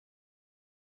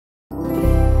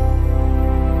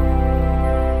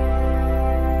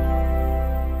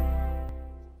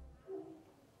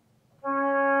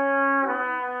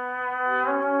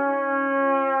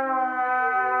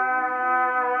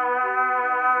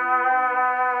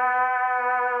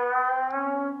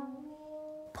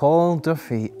Paul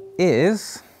Duffy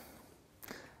is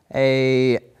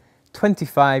a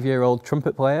 25-year-old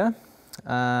trumpet player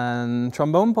and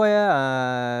trombone player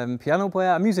and piano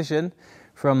player, a musician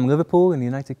from Liverpool in the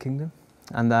United Kingdom.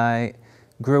 And I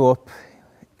grew up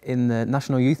in the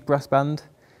National Youth Brass Band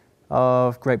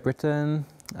of Great Britain,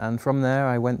 and from there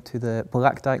I went to the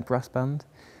Black Dyke Band,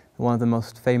 one of the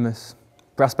most famous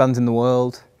brass bands in the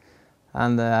world,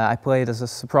 and I played as a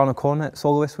soprano cornet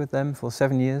soloist with them for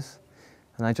 7 years,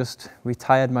 and I just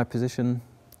retired my position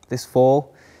this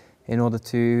fall in order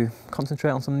to concentrate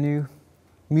on some new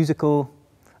musical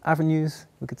avenues,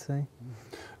 we could say.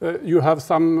 You have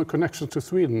some connection to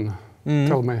Sweden,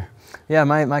 tell me. Yeah,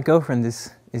 my girlfriend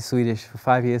is Swedish for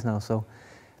 5 years now, so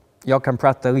jag kan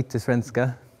prata lite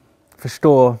svenska,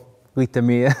 förstå lite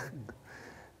mer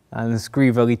och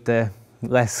skriva lite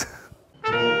less.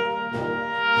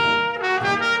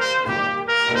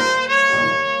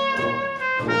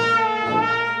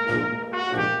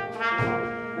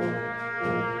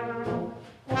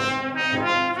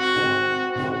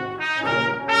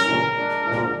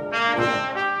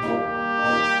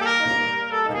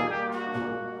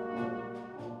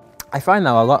 I find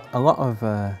now a lot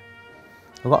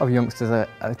of youngsters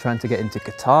are trying to get into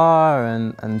guitar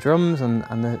and drums,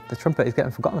 and the trumpet is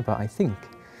getting forgotten about, I think.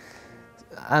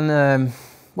 And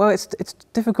well, it's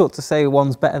difficult to say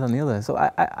one's better than the other. So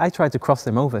I try to cross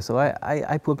them over. So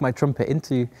I plug my trumpet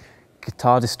into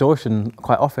guitar distortion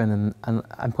quite often, and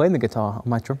I'm playing the guitar on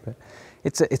my trumpet.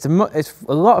 It's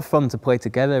a lot of fun to play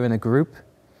together in a group,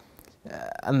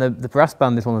 and the brass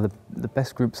band is one of the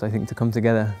best groups, I think, to come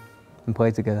together and play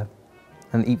together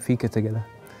and eat fika together.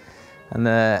 And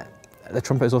the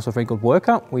trumpet is also a very good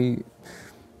workout.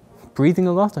 Breathing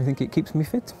a lot, I think it keeps me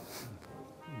fit.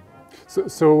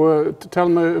 So tell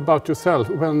me about yourself.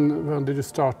 When did you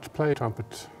start playing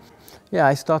trumpet? Yeah,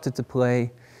 I started to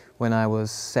play when I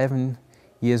was 7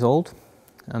 years old,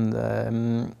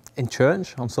 and in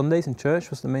church, on Sundays in church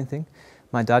was the main thing.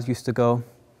 My dad used to go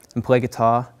and play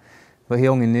guitar, but he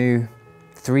only knew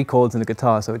 3 chords in the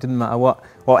guitar, so it didn't matter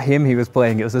what hymn he was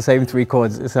playing, it was the same 3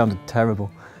 chords. It sounded terrible.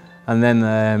 And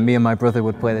then me and my brother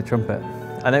would play the trumpet,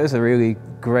 and it was a really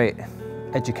great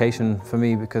education for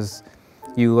me, because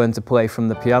you learn to play from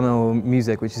the piano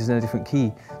music, which is in a different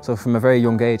key. So from a very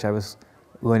young age I was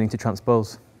learning to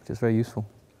transpose, which is very useful.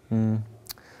 And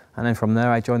then from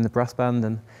there I joined the brass band,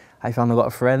 and I found a lot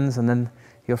of friends, and then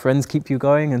your friends keep you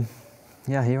going, and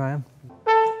yeah, here I am.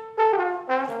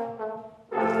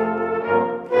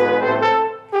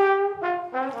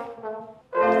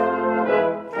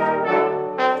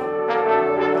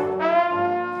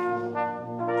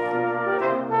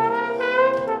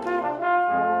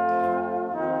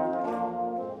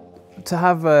 To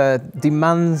have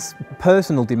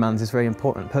personal demands is very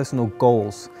important, personal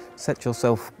goals. Set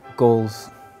yourself goals.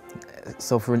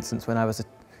 So for instance, when I was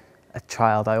a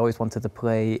child, I always wanted to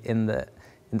play in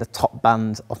the top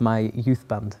band of my youth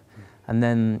band. And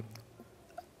then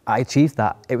I achieved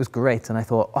that. It was great, and I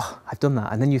thought, oh, I've done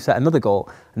that. And then you set another goal,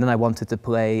 and then I wanted to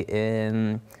play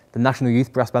in the National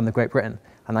Youth Brass Band of Great Britain.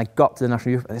 And I got to the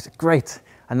National Youth, and I said, great.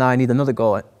 And now I need another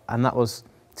goal, and that was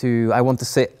I want to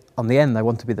sit on the end. I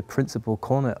want to be the principal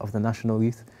cornet of the National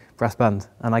Youth Brass Band,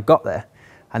 and I got there.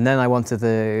 And then I wanted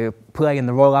to play in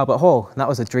the Royal Albert Hall, and that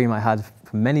was a dream I had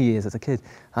for many years as a kid.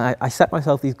 And I set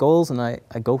myself these goals, and I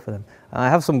go for them. And I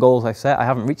have some goals I've set, I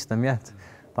haven't reached them yet,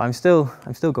 but I'm still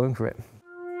going for it.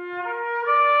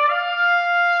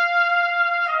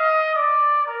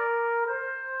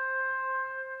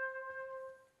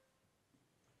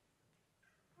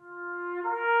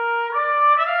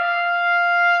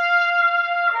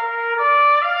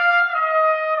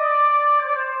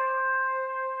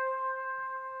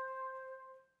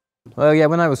 Well, yeah,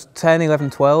 when I was 10, 11,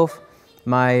 12,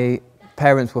 my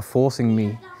parents were forcing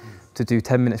me to do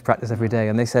 10 minutes practice every day,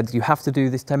 and they said, you have to do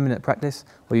this 10-minute practice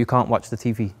or you can't watch the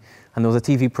TV. And there was a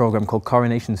TV program called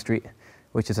Coronation Street,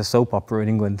 which is a soap opera in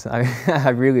England. I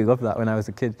really loved that when I was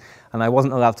a kid, and I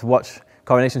wasn't allowed to watch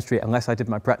Coronation Street unless I did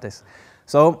my practice.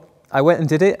 So I went and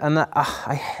did it, and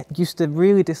I used to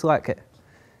really dislike it.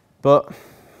 But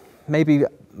maybe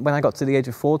when I got to the age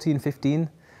of 14, 15,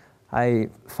 I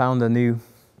found a new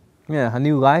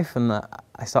life, and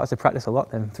I started to practice a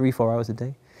lot then, 3-4 hours a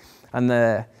day.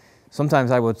 And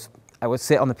sometimes I would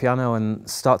sit on the piano and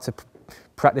start to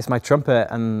practice my trumpet,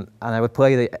 and I would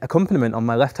play the accompaniment on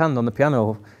my left hand on the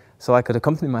piano so I could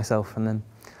accompany myself. And then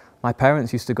my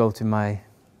parents used to go to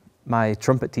my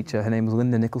trumpet teacher, her name was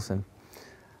Linda Nicholson,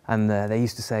 and they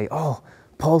used to say, oh,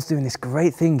 Paul's doing this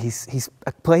great thing, he's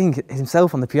playing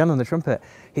himself on the piano and the trumpet,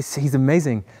 he's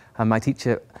amazing. And my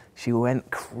teacher, she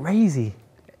went crazy.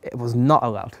 It was not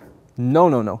allowed. no,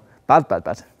 no, no, bad, bad,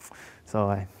 bad. So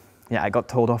I got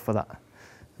told off for that.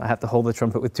 I had to hold the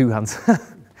trumpet with 2 hands.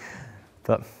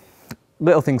 But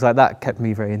little things like that kept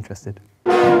me very interested.